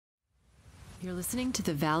You're listening to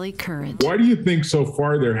the Valley Current. Why do you think so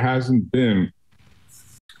far there hasn't been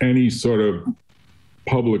any sort of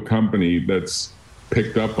public company that's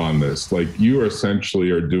picked up on this? Like, you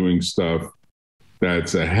essentially are doing stuff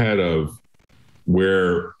that's ahead of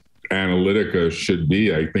where Analytica should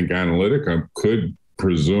be. I think Analytica could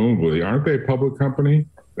presumably, aren't they a public company?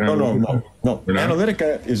 No.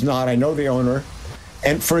 Analytica is not. I know the owner.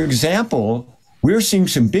 And for example, we're seeing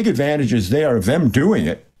some big advantages there of them doing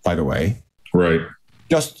it, by the way. Right.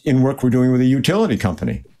 Just in work we're doing with a utility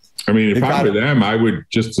company. I mean, if I were them, I would,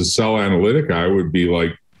 just to sell Analytica, I would be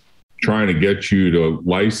like trying to get you to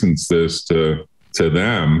license this to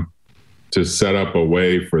them, to set up a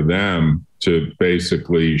way for them to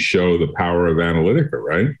basically show the power of Analytica,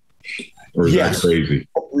 right? Or is that crazy?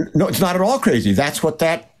 No, it's not at all crazy. That's what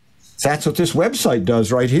this website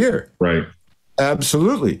does right here. Right.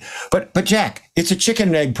 Absolutely. But Jack, it's a chicken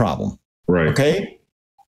and egg problem. Right. Okay.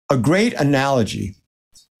 A great analogy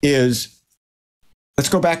is, let's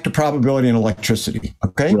go back to probability and electricity.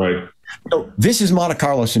 Okay. Right. So this is Monte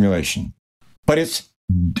Carlo simulation, but it's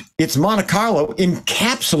Monte Carlo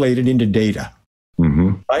encapsulated into data.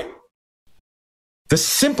 Mm-hmm. Right. The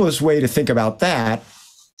simplest way to think about that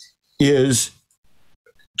is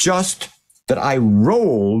just that I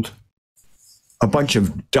rolled a bunch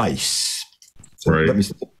of dice. So right.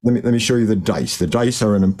 Let me show you the dice. The dice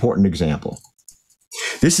are an important example.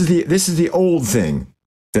 This is the old thing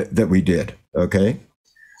that we did. Okay.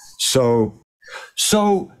 So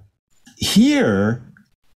here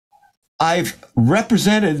I've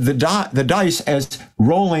represented the dice as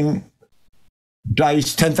rolling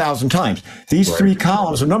dice 10,000 times. These right. three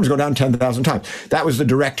columns of numbers go down 10,000 times. That was the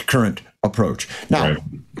direct current approach. Now, right.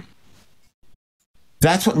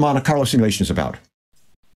 That's what Monte Carlo simulation is about.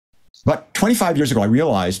 But 25 years ago, I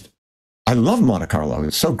realized I love Monte Carlo.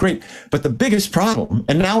 It's so great. But the biggest problem,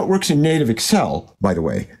 and now it works in native Excel, by the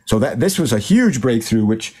way. So this was a huge breakthrough,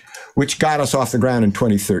 which got us off the ground in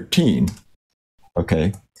 2013.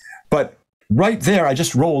 Okay. But right there, I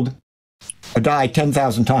just rolled a die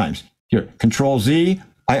 10,000 times. Here, Control Z,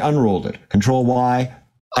 I unrolled it. Control Y,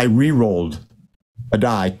 I re-rolled a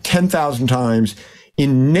die 10,000 times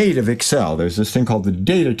in native Excel. There's this thing called the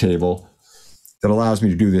data table that allows me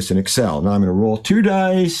to do this in Excel. Now I'm going to roll 2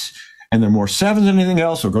 dice, and there are more 7s than anything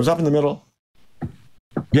else, so it goes up in the middle.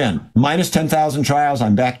 Again, minus 10,000 trials,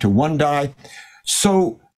 I'm back to 1 die.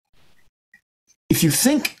 So if you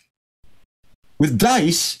think with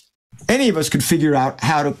dice, any of us could figure out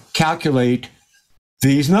how to calculate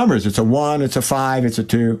these numbers. It's a 1, it's a 5, it's a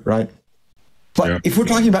 2, right? But if we're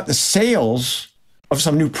talking about the sales of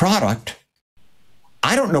some new product,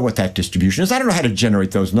 I don't know what that distribution is. I don't know how to generate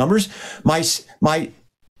those numbers. My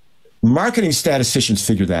marketing statisticians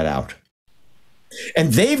figure that out.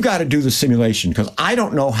 And they've got to do the simulation because I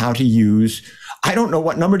don't know I don't know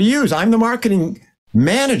what number to use. I'm the marketing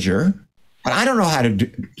manager, but I don't know how to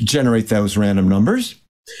generate those random numbers.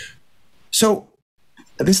 So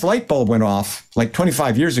this light bulb went off like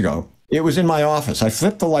 25 years ago. It was in my office. I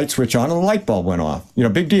flipped the light switch on and the light bulb went off.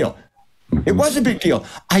 Big deal. It was a big deal.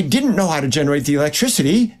 I didn't know how to generate the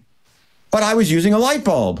electricity, but I was using a light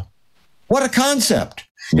bulb. What a concept.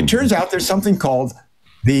 It turns out there's something called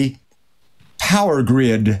the power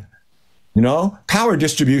grid, power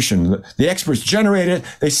distribution. The experts generate it.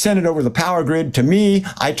 They send it over the power grid to me.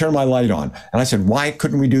 I turn my light on. And I said, why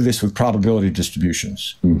couldn't we do this with probability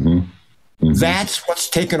distributions? Mm-hmm. Mm-hmm. That's what's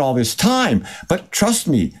taken all this time. But trust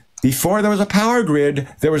me, before there was a power grid,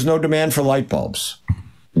 there was no demand for light bulbs.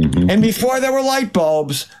 Mm-hmm. And before there were light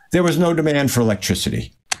bulbs, there was no demand for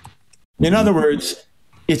electricity. In other words,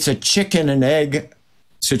 it's a chicken and egg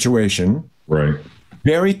situation. Right.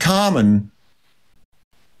 Very common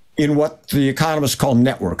in what the economists call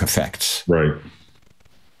network effects. Right.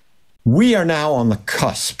 We are now on the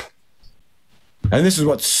cusp. And this is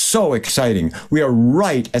what's so exciting. We are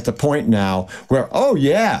right at the point now where,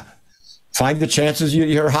 find the chances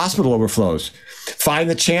your hospital overflows. Find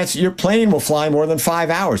the chance that your plane will fly more than 5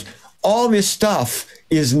 hours. All this stuff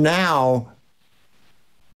is now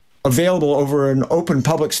available over an open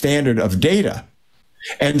public standard of data.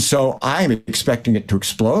 And so I'm expecting it to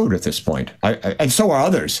explode at this point. And so are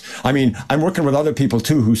others. I mean, I'm working with other people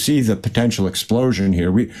too who see the potential explosion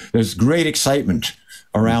here. There's great excitement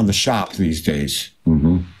around the shop these days.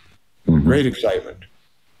 Mm-hmm. Mm-hmm. Great excitement.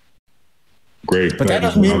 Great. But that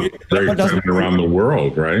doesn't mean around the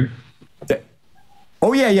world, right?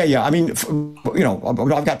 Yeah. I mean,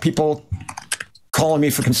 I've got people calling me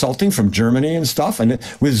for consulting from Germany and stuff. And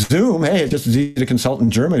with Zoom, hey, it's just as easy to consult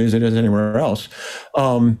in Germany as it is anywhere else.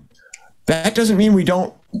 That doesn't mean we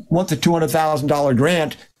don't want the $200,000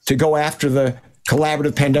 grant to go after the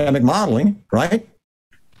collaborative pandemic modeling, right?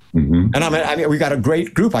 And I mean, we got a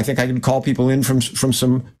great group. I think I can call people in from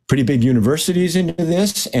some pretty big universities into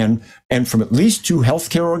this, and from at least 2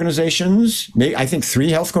 healthcare organizations, maybe I think 3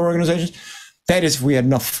 healthcare organizations. That is,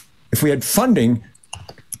 if we had funding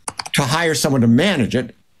to hire someone to manage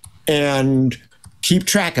it and keep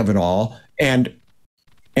track of it all, and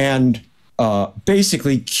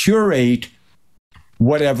basically curate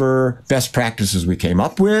whatever best practices we came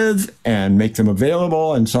up with and make them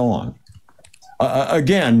available and so on.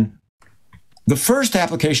 Again, the first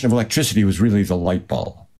application of electricity was really the light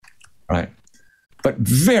bulb, right? But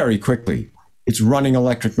very quickly, it's running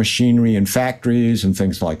electric machinery in factories and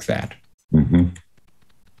things like that. And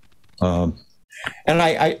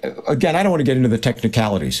again, I don't want to get into the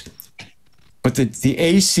technicalities, but the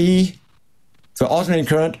AC, the alternating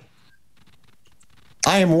current,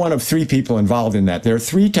 I am one of 3 people involved in that. There are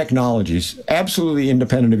 3 technologies, absolutely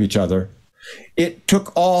independent of each other. It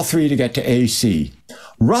took all 3 to get to AC.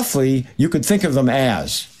 Roughly, you could think of them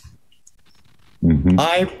as,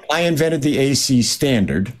 I invented the AC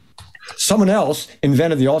standard. Someone else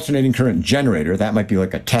invented the alternating current generator. That might be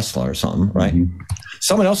like a Tesla or something, right?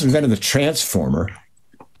 Someone else invented the transformer,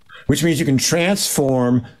 which means you can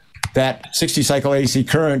transform that 60-cycle AC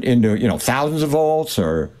current into, thousands of volts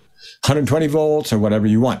or 120 volts or whatever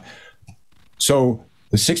you want. So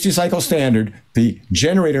the 60-cycle standard, the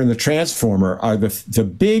generator, and the transformer are the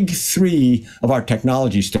big 3 of our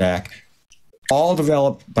technology stack, all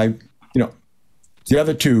developed by, the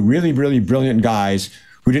other 2 really, really brilliant guys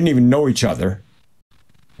who didn't even know each other.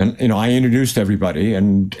 And, I introduced everybody,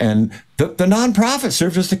 and the nonprofit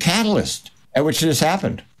served as the catalyst at which this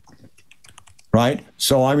happened, right?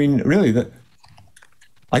 So, I mean, really,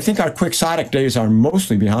 I think our quixotic days are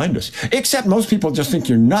mostly behind us, except most people just think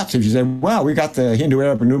you're nuts if you say, well, we got the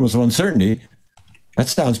Hindu-Arabic numerals of uncertainty. That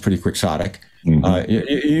sounds pretty quixotic.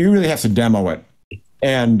 You really have to demo it.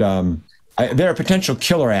 And there are potential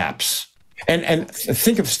killer apps. And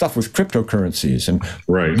think of stuff with cryptocurrencies and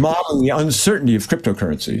modeling the uncertainty of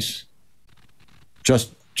cryptocurrencies.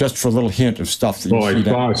 Just for a little hint of stuff that you see. I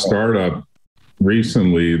saw a startup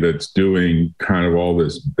recently that's doing kind of all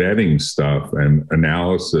this betting stuff and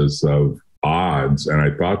analysis of odds. And I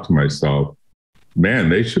thought to myself, man,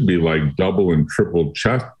 they should be like double and triple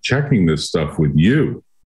checking this stuff with you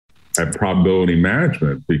at probability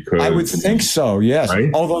management, because I would think so, yes. Right?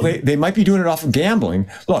 Although they might be doing it off of gambling.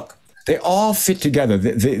 Look, they all fit together.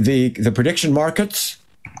 The prediction markets,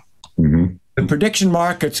 the prediction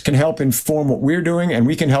markets can help inform what we're doing, and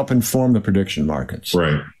we can help inform the prediction markets.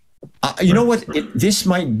 Right. You know what? This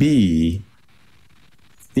might be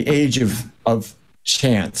the age of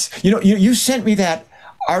chance. You sent me that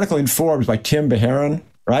article in Forbes by Tim Beharon,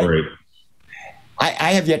 right? Right.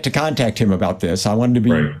 I have yet to contact him about this. I wanted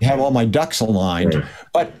to have all my ducks aligned. Right.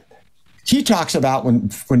 But he talks about when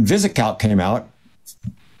VisiCalc came out.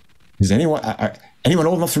 Is anyone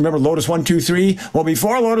old enough to remember Lotus 123? Well,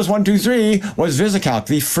 before Lotus 123 was VisiCalc,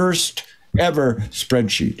 the first ever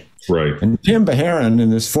spreadsheet. Right. And Tim Beharon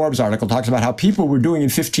in this Forbes article talks about how people were doing in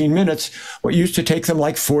 15 minutes what used to take them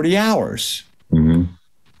like 40 hours.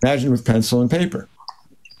 Imagine with pencil and paper.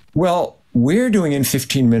 Well, we're doing in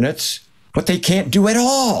 15 minutes what they can't do at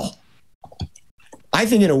all. I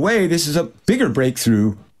think in a way, this is a bigger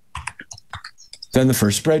breakthrough than the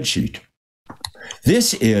first spreadsheet.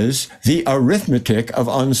 This is the arithmetic of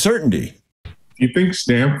uncertainty. You think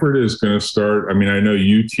Stanford is going to start? I mean, I know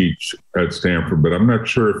you teach at Stanford, but I'm not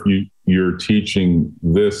sure if you're teaching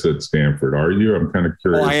this at Stanford. Are you? I'm kind of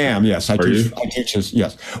curious. Oh, I am. Yes, I teach this.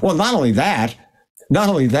 Yes. Well, not only that, and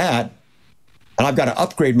I've got to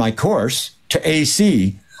upgrade my course to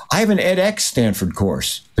AC. I have an edX Stanford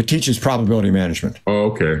course that teaches probability management.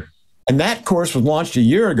 Oh, okay. And that course was launched a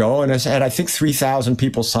year ago, and has had, I think, 3,000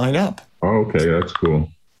 people sign up. Oh, okay, that's cool.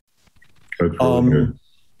 That's really good.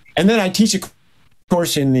 And then I teach a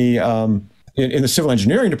course in the civil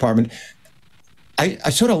engineering department. I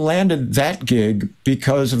sort of landed that gig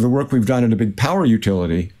because of the work we've done in a big power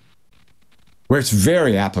utility, where it's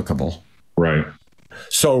very applicable. Right.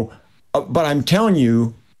 So, but I'm telling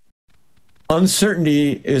you,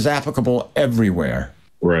 uncertainty is applicable everywhere.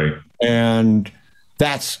 Right. And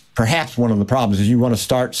that's perhaps one of the problems, is you want to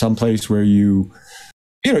start someplace where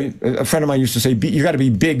a friend of mine used to say, you got to be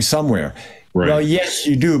big somewhere. Right. Well, yes,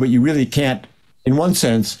 you do, but you really can't, in one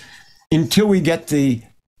sense, until we get the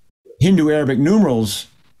Hindu-Arabic numerals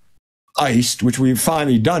iced, which we've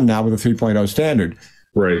finally done now with the 3.0 standard.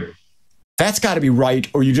 Right. That's got to be right,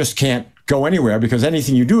 or you just can't go anywhere, because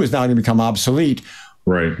anything you do is now going to become obsolete.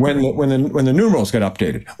 Right. When the numerals get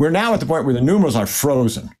updated. We're now at the point where the numerals are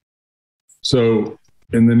frozen. So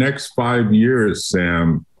in the next 5 years,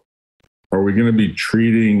 Sam, are we going to be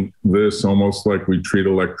treating this almost like we treat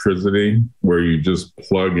electricity, where you just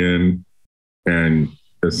plug in and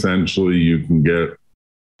essentially you can get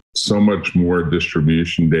so much more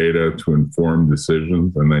distribution data to inform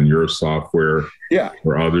decisions, and then your software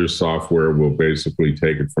or other software will basically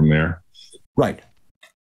take it from there? Right.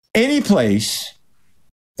 Any place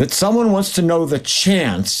that someone wants to know the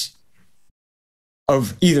chance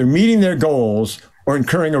of either meeting their goals or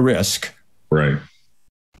incurring a risk, right,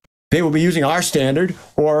 they will be using our standard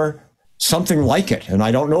or something like it. And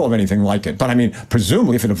I don't know of anything like it. But I mean,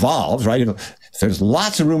 presumably if it evolves, right, there's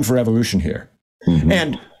lots of room for evolution here. Mm-hmm.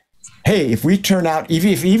 And hey, if we turn out,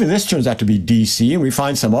 if even this turns out to be DC and we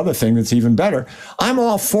find some other thing that's even better, I'm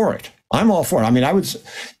all for it. I'm all for it. I mean,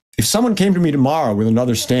 if someone came to me tomorrow with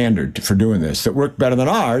another standard for doing this that worked better than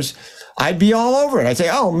ours, I'd be all over it. I'd say,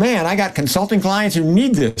 oh man, I got consulting clients who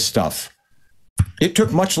need this stuff. It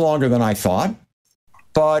took much longer than I thought,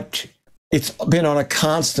 but it's been on a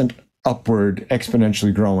constant upward,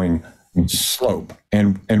 exponentially growing slope.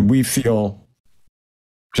 And we feel,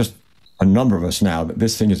 just a number of us now, that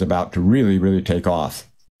this thing is about to really, really take off.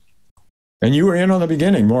 And you were in on the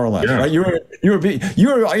beginning, more or less, right? You were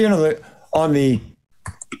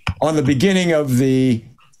on the beginning of the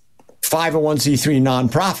 501c3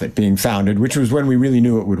 nonprofit being founded, which was when we really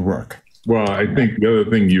knew it would work. Well, I think the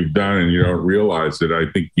other thing you've done, and you don't realize it,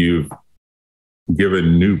 I think you've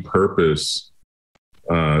given new purpose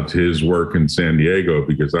to his work in San Diego,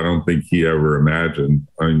 because I don't think he ever imagined.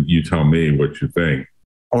 I mean, you tell me what you think.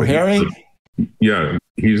 Oh, Harry? Yeah,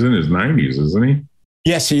 he's in his 90s, isn't he?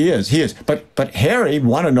 Yes, he is. He is. But Harry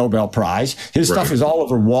won a Nobel Prize. His stuff is all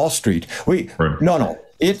over Wall Street. No.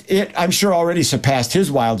 It I'm sure already surpassed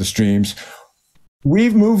his wildest dreams.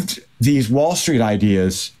 We've moved these Wall Street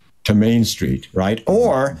ideas to Main Street, right?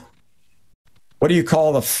 Or what do you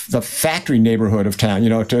call the factory neighborhood of town?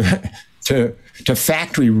 To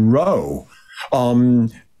Factory Row,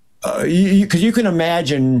 because you can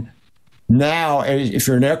imagine now, if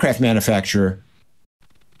you're an aircraft manufacturer,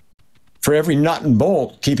 for every nut and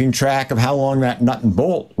bolt, keeping track of how long that nut and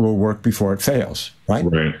bolt will work before it fails, right?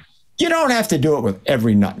 Right. You don't have to do it with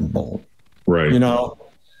every nut and bolt, right?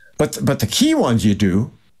 But the key ones you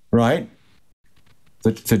do, right?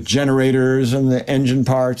 The generators and the engine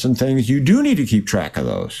parts and things, you do need to keep track of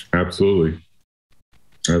those. Absolutely.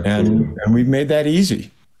 And we've made that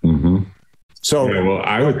easy. Mm-hmm. So, yeah, well,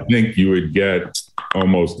 I would think you would get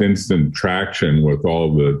almost instant traction with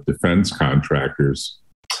all the defense contractors.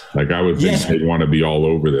 Like, I would think they'd want to be all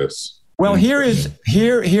over this. Well, here is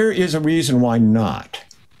a reason why not.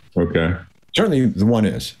 Okay. Certainly the one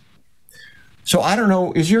is. So I don't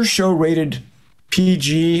know, is your show rated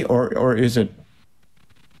PG or is it?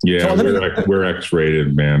 Yeah, so we're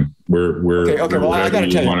X-rated, man. We're okay. Well, I gotta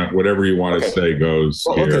tell you, whatever you want to say goes.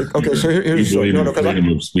 Well, okay. So here's freedom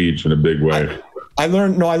of speech in a big way. I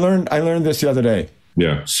learned this the other day.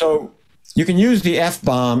 Yeah. So you can use the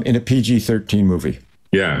F-bomb in a PG-13 movie.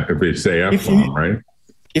 Yeah, if they say F-bomb, right?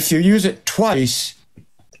 If you use it twice,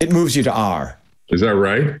 it moves you to R. Is that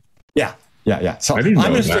right? Yeah. So I didn't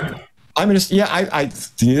know that.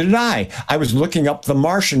 Neither did I. I was looking up the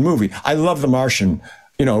Martian movie. I love the Martian.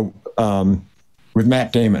 With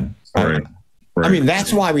Matt Damon. Right. I mean,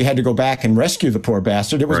 that's why we had to go back and rescue the poor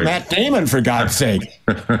bastard. It was Matt Damon, for God's sake.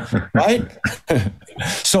 Right?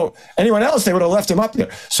 So anyone else, they would have left him up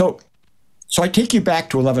there. So I take you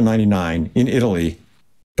back to 1199 in Italy,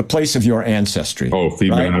 the place of your ancestry. Oh,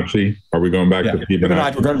 Fibonacci? Right? Are we going back to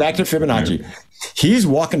Fibonacci? We're going back to Fibonacci. Yeah. He's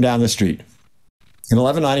walking down the street in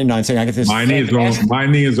 1199 saying, I get this.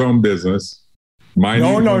 Minding his own business.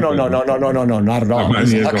 No, not at all.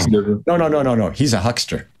 No. He's a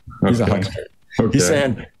huckster. Okay. He's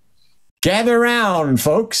saying, gather around,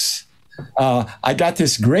 folks. I got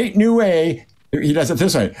this great new way. He does it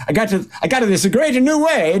this way. I got this great new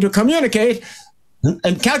way to communicate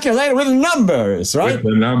and calculate with numbers, right?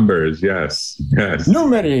 With the numbers, yes.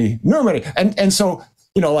 Numeri. And so,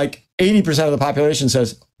 like 80% of the population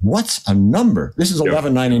says, what's a number? This is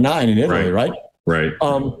 1199 in Italy, right? Right.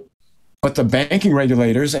 But the banking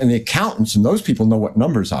regulators and the accountants and those people know what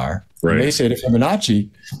numbers are. Right. And they say to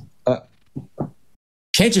Fibonacci,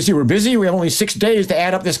 can't you see we're busy? We have only 6 days to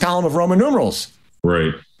add up this column of Roman numerals.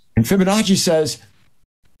 Right. And Fibonacci says,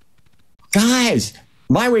 guys,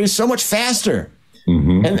 my way is so much faster.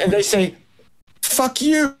 Mm-hmm. And they say, fuck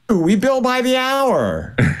you, we bill by the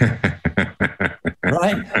hour.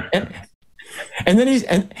 Right? And then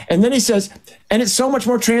he says, and it's so much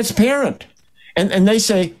more transparent. And they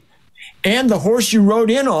say, and the horse you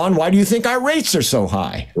rode in on, why do you think our rates are so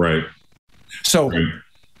high? Right. So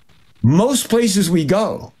Most places we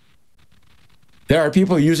go, there are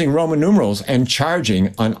people using Roman numerals and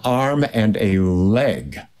charging an arm and a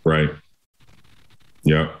leg. Right.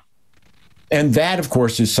 Yeah. And that, of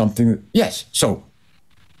course, is something, yes. So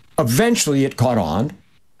eventually it caught on.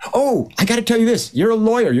 Oh, I got to tell you this. You're a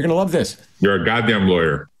lawyer. You're going to love this. You're a goddamn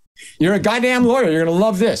lawyer. You're a goddamn lawyer. You're going to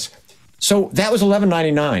love this. So that was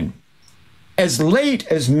 1199. As late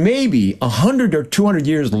as maybe 100 or 200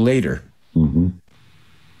 years later. Mm-hmm.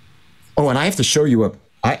 Oh, and I have to show you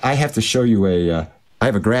I have to show you I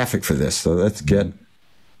have a graphic for this. So let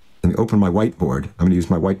me open my whiteboard. I'm going to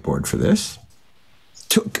use my whiteboard for this.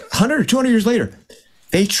 100 or 200 years later,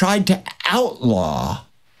 they tried to outlaw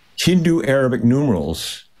Hindu Arabic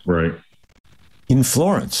numerals. Right. In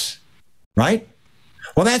Florence, right?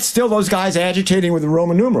 Well, that's still those guys agitating with the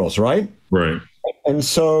Roman numerals, right? Right. And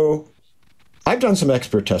so I've done some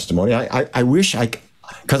expert testimony. I wish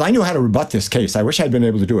because I knew how to rebut this case. I wish I'd been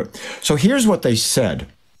able to do it. So here's what they said.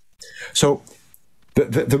 So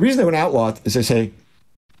the reason they would outlaw it is they say,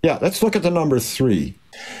 yeah, let's look at the number 3.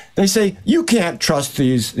 They say, you can't trust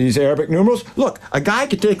these Arabic numerals. Look, a guy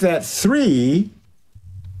could take that 3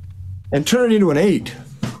 and turn it into an 8.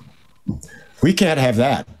 We can't have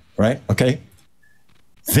that, right? Okay.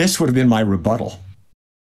 This would have been my rebuttal.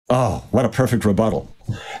 Oh, what a perfect rebuttal.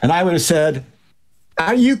 And I would have said,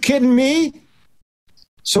 are you kidding me?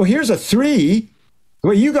 So here's a 3. The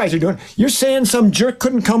way you guys are doing, you're saying some jerk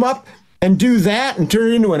couldn't come up and do that and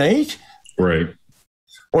turn it into an 8? Right.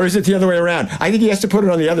 Or is it the other way around? I think he has to put it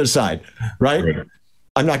on the other side, right?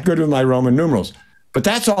 I'm not good with my Roman numerals. But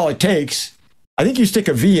that's all it takes. I think you stick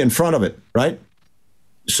a V in front of it, right?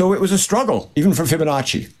 So it was a struggle, even for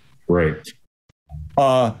Fibonacci. Right.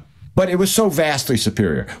 But it was so vastly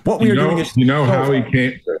superior. What we are doing is... You know how he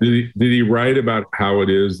came... Did he write about how it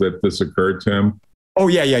is that this occurred to him? Oh,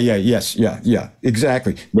 yeah,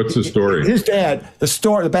 exactly. What's the story? His dad, the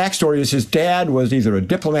backstory is his dad was either a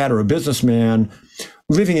diplomat or a businessman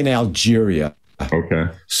living in Algeria. Okay.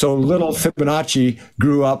 So little Fibonacci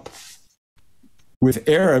grew up with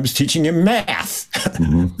Arabs teaching him math.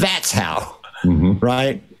 Mm-hmm. That's how,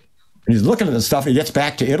 right? And he's looking at the stuff and he gets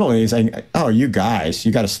back to Italy and he's saying, oh, you guys,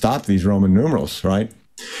 you got to stop these Roman numerals, right?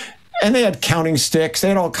 And they had counting sticks. They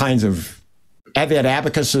had all kinds of, they had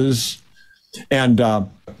abacuses. And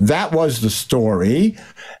that was the story.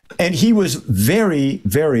 And he was very,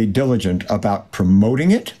 very diligent about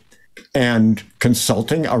promoting it and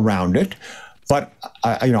consulting around it. But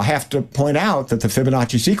I have to point out that the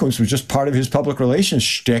Fibonacci sequence was just part of his public relations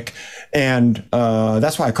shtick. And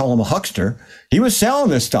that's why I call him a huckster. He was selling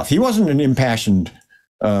this stuff. He wasn't an impassioned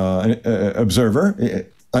observer.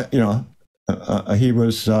 He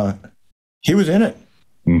was in it.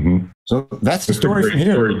 Mm-hmm. So that's the story from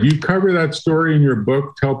here. Story. You cover that story in your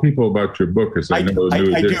book. Tell people about your book, because I know the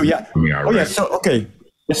new edition is coming out. Oh, yeah. So, okay.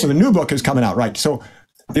 So the new book is coming out, right? So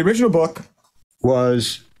the original book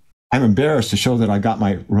was, I'm embarrassed to show that I got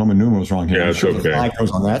my Roman numerals wrong here. Yeah, it's okay. The flag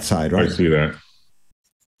goes on that side, right? I see that.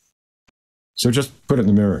 So just put it in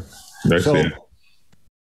the mirror. I see it.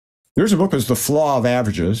 The original book was The Flaw of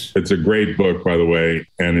Averages. It's a great book, by the way,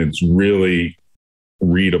 and it's really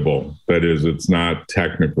readable. That is, it's not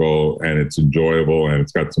technical, and it's enjoyable, and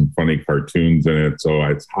it's got some funny cartoons in it. So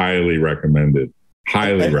it's highly recommended.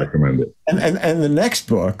 Highly recommended. And the next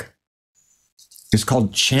book is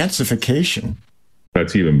called Chancification.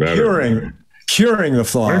 That's even better. Curing the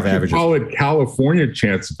flaw of averages. Call it California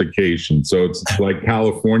chancification. So it's like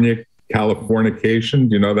Californication.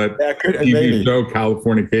 Do you know that TV show,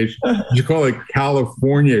 Californication? You call it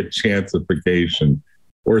California chancification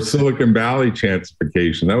or Silicon Valley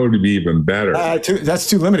chancification. That would be even better. That's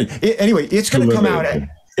too limiting. Anyway, it's going to come out.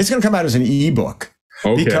 It's going to come out as an ebook.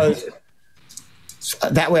 Okay. Because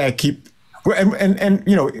that way I keep and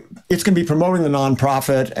it's going to be promoting the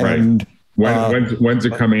nonprofit and. Right. When's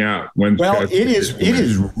it coming out? It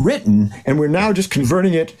is written, and we're now just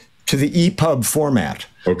converting it to the EPUB format.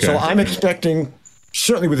 Okay. So I'm expecting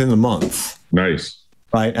certainly within the month. Nice.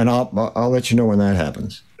 Right, and I'll let you know when that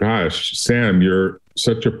happens. Gosh, Sam, you're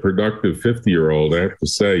such a productive 50-year-old. I have to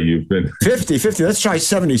say, you've been 50. Let's try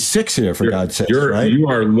 76 here, for God's sake. Right? You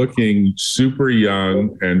are looking super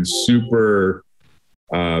young and super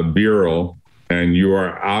virile. And you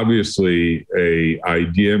are obviously a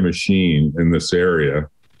idea machine in this area.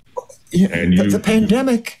 Yeah, and the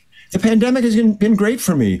pandemic has been great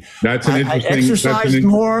for me. That's an interesting. I exercised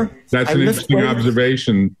more. That's an interesting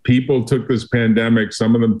observation. People took this pandemic.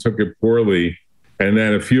 Some of them took it poorly, and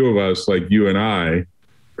then a few of us, like you and I,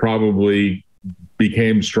 probably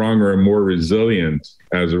became stronger and more resilient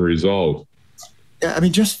as a result. Yeah, I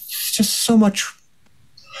mean, just so much.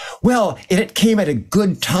 Well, it came at a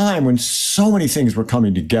good time when so many things were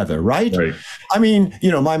coming together, right? Right. I mean,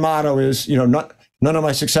 my motto is, none of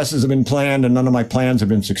my successes have been planned and none of my plans have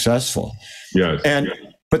been successful. Yes.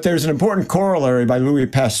 But there's an important corollary by Louis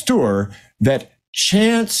Pasteur that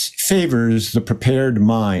chance favors the prepared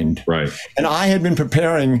mind. Right. And I had been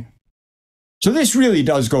preparing. So this really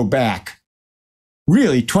does go back,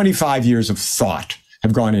 really 25 years of thought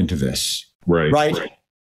have gone into this. Right.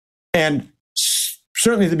 And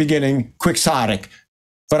certainly at the beginning, quixotic.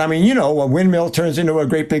 But I mean, a windmill turns into a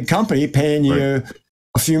great big company paying you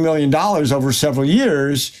a few $1 million over several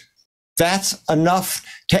years. That's enough.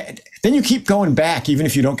 Then you keep going back, even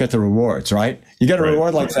if you don't get the rewards, right? You get a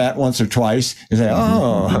reward like that once or twice. You say,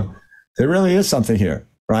 oh, there really is something here,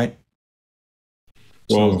 right?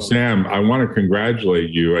 Well, Sam, I want to congratulate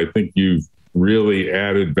you. I think you've really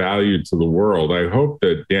added value to the world. I hope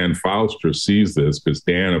that Dan Foulstra sees this, because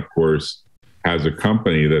Dan, of course, has a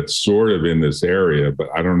company that's sort of in this area, but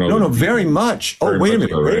I don't know. No, very much. Wait a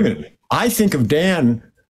minute. I think of Dan,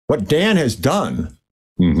 what Dan has done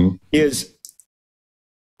is,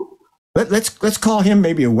 let's call him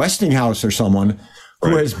maybe a Westinghouse or someone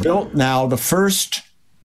who has built now the first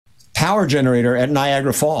power generator at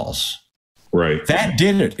Niagara Falls. Right. That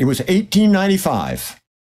did it. It was 1895.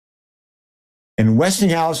 And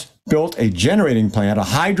Westinghouse built a generating plant, a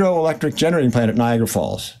hydroelectric generating plant at Niagara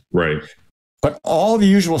Falls. Right. But all the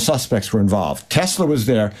usual suspects were involved. Tesla was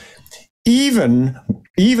there. Even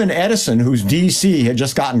Edison, whose DC had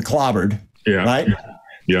just gotten clobbered, right?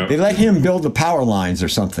 Yeah. They let him build the power lines or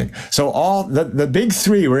something. So all the big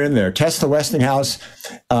three were in there: Tesla, Westinghouse,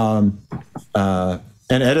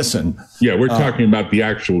 and Edison. Yeah, we're talking about the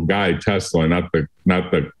actual guy, Tesla, not the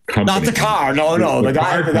company. Not the car. No. The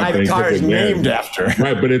guy the car is named after.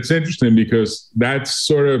 Right, but it's interesting because that's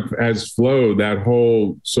sort of has flowed. That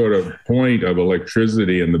whole sort of point of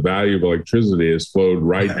electricity and the value of electricity has flowed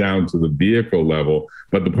right down to the vehicle level.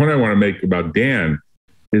 But the point I want to make about Dan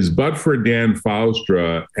is, but for Dan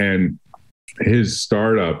Foulstra and his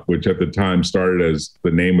startup, which at the time started as,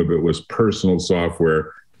 the name of it was Personal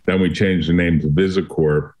Software. Then we changed the name to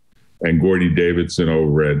VisiCorp, and Gordy Davidson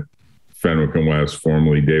over at Fenwick and West,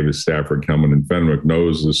 formerly Davis Stafford Kelman and Fenwick,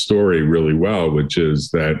 knows the story really well, which is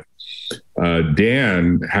that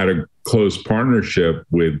Dan had a close partnership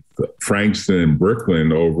with Frankston and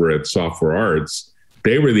Bricklin over at Software Arts.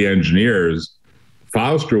 They were the engineers.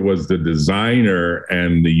 Foulstra was the designer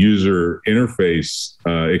and the user interface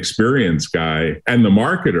experience guy and the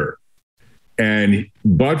marketer.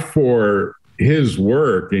 But for his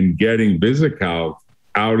work in getting VisiCalc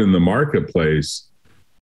out in the marketplace,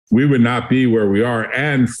 we would not be where we are.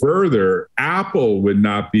 And further, Apple would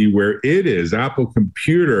not be where it is. Apple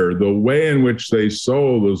Computer, the way in which they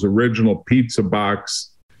sold those original pizza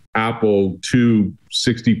box Apple II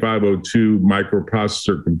 6502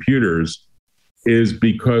 microprocessor computers is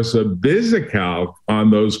because of VisiCalc on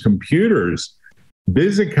those computers.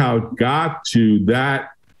 VisiCalc got to that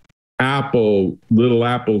little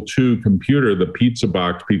Apple II computer, the pizza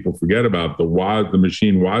box people forget about, the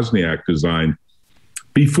machine Wozniak designed,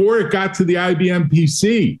 before it got to the IBM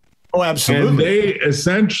PC. Oh, absolutely. And they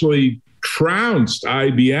essentially trounced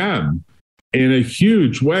IBM in a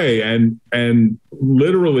huge way. And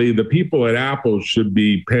literally the people at Apple should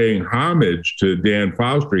be paying homage to Dan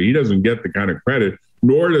Foulstra. He doesn't get the kind of credit,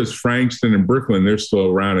 nor does Frankston and Bricklin. They're still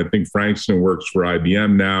around. I think Frankston works for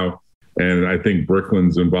IBM now. And I think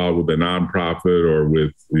Bricklin's involved with a nonprofit or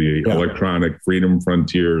with the Electronic Freedom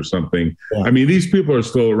Frontier or something. Yeah. I mean, these people are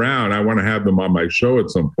still around. I want to have them on my show at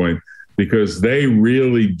some point, because they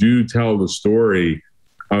really do tell the story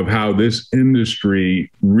of how this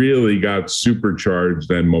industry really got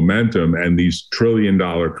supercharged and momentum, and these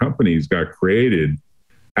trillion-dollar companies got created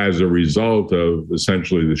as a result of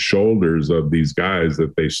essentially the shoulders of these guys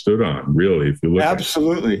that they stood on, really, if you look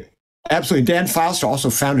Absolutely. Absolutely. Dan Foulstra also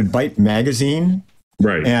founded Byte Magazine.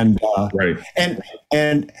 Right. And I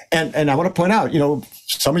want to point out,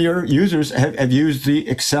 some of your users have used the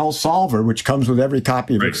Excel solver, which comes with every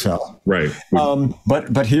copy of Excel. Right.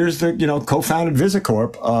 But here's the, co-founded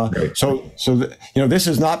VisiCorp. This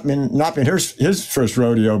has not been his first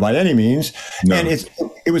rodeo by any means. No. And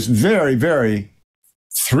it was very, very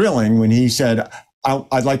thrilling when he said,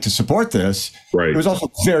 I'd like to support this. Right. It was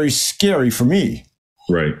also very scary for me.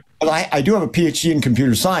 Right. I do have a Ph.D. in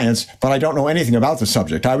computer science, but I don't know anything about the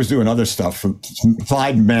subject. I was doing other stuff,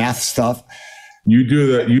 applied math stuff. You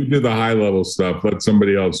do the high level stuff. Let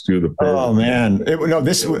somebody else do the program. Oh man, it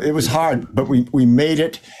was hard, but we made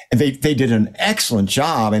it, and they did an excellent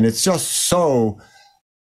job, and it's just so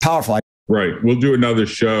powerful. Right. We'll do another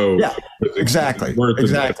show. Yeah. Exactly.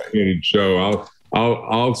 Show.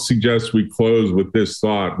 I'll suggest we close with this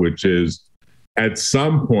thought, which is, at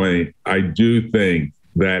some point, I do think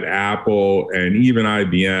that Apple and even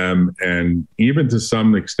IBM and even to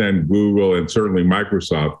some extent Google and certainly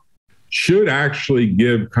Microsoft should actually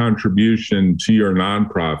give contribution to your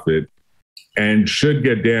nonprofit and should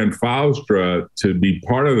get Dan Foulstra to be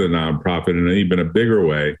part of the nonprofit in an even a bigger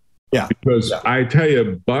way. Yeah. Because I tell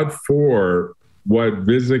you, but for what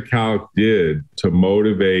VisiCalc did to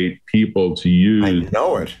motivate people to use, I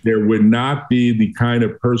know it, there would not be the kind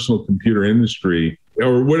of personal computer industry,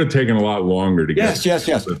 or it would have taken a lot longer to get.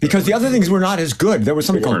 Yes. Because the other things were not as good. There was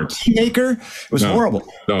something called Keymaker. It was horrible.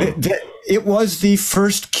 No. It was the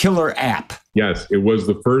first killer app. Yes, it was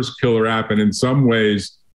the first killer app. And in some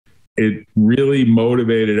ways, it really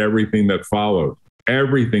motivated everything that followed.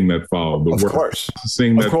 Everything that followed. The word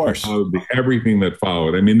processing that followed, everything that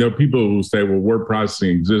followed. I mean, there are people who say, well, word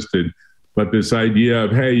processing existed. But this idea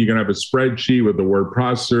of, hey, you're going to have a spreadsheet with a word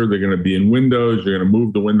processor. They're going to be in windows. You're going to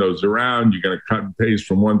move the windows around. You're going to cut and paste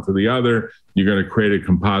from one to the other. You're going to create a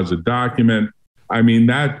composite document. I mean,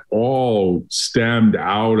 that all stemmed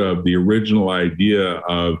out of the original idea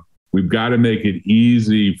of we've got to make it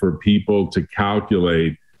easy for people to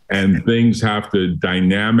calculate, and things have to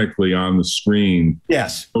dynamically on the screen.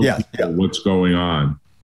 Yes. What's going on?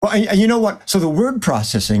 Well, and you know what? So the word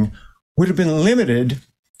processing would have been limited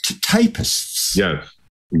to typists. Yes,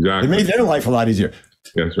 exactly. It made their life a lot easier.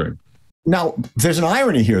 That's right. Now, there's an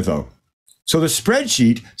irony here, though. So the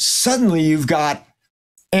spreadsheet, suddenly you've got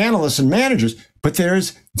analysts and managers, but there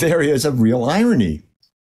is a real irony.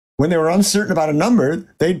 When they were uncertain about a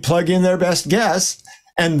number, they'd plug in their best guess,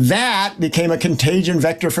 and that became a contagion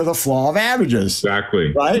vector for the flaw of averages.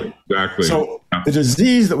 Exactly. Right? Exactly. So the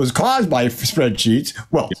disease that was caused by spreadsheets,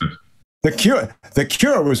 well, the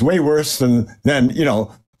cure was way worse than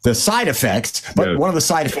the side effects, but one of the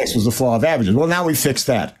side effects was the flaw of averages. Well, now we fixed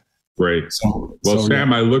that. Great.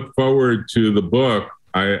 Sam, I look forward to the book.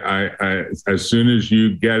 I as soon as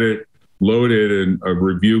you get it loaded and a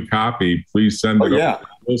review copy, please send it over.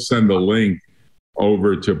 We'll send the link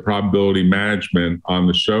over to Probability Management on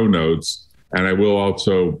the show notes. And I will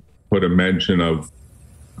also put a mention of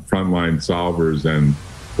Frontline Solvers and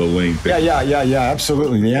the link.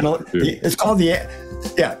 Absolutely. It's called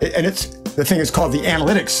the thing is called the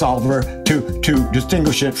Analytics Solver to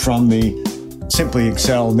distinguish it from the Simply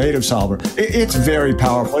Excel native solver. It's very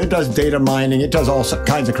powerful. It does data mining. It does all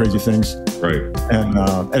kinds of crazy things. Right.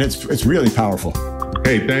 And it's really powerful.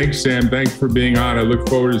 Hey, thanks, Sam. Thanks for being on. I look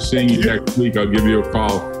forward to seeing you next week. I'll give you a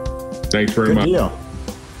call. Thanks very much. Deal.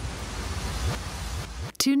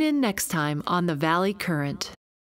 Tune in next time on The Valley Current.